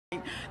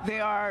point.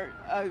 There are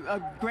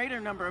a greater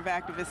number of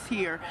activists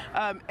here,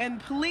 and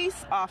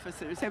police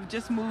officers have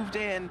just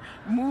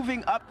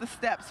moving up the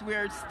steps.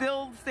 We're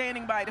still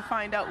standing by to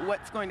find out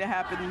what's going to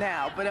happen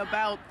now, but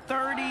about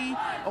 30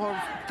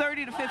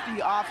 to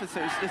 50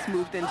 officers just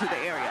moved into the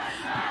area.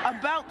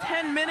 About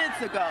 10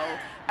 minutes ago,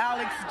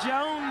 Alex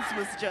Jones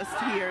was just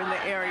here in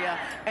the area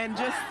and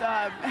just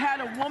had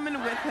a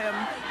woman with him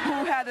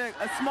who had a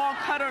small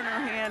cut on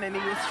her hand, and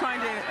he was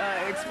trying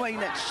to explain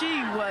that she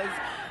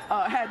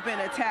had been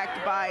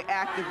attacked by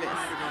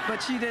activists,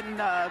 but she didn't,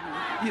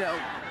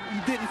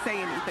 didn't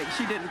say anything.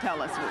 She didn't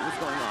tell us what was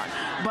going on.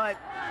 But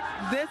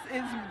this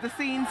is the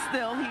scene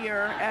still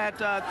here at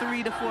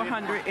 3 to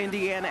 400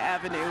 Indiana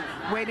Avenue,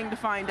 waiting to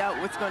find out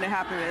what's going to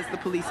happen as the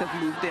police have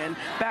moved in.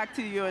 Back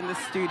to you in the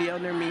studio,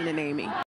 Nermeen and Amy.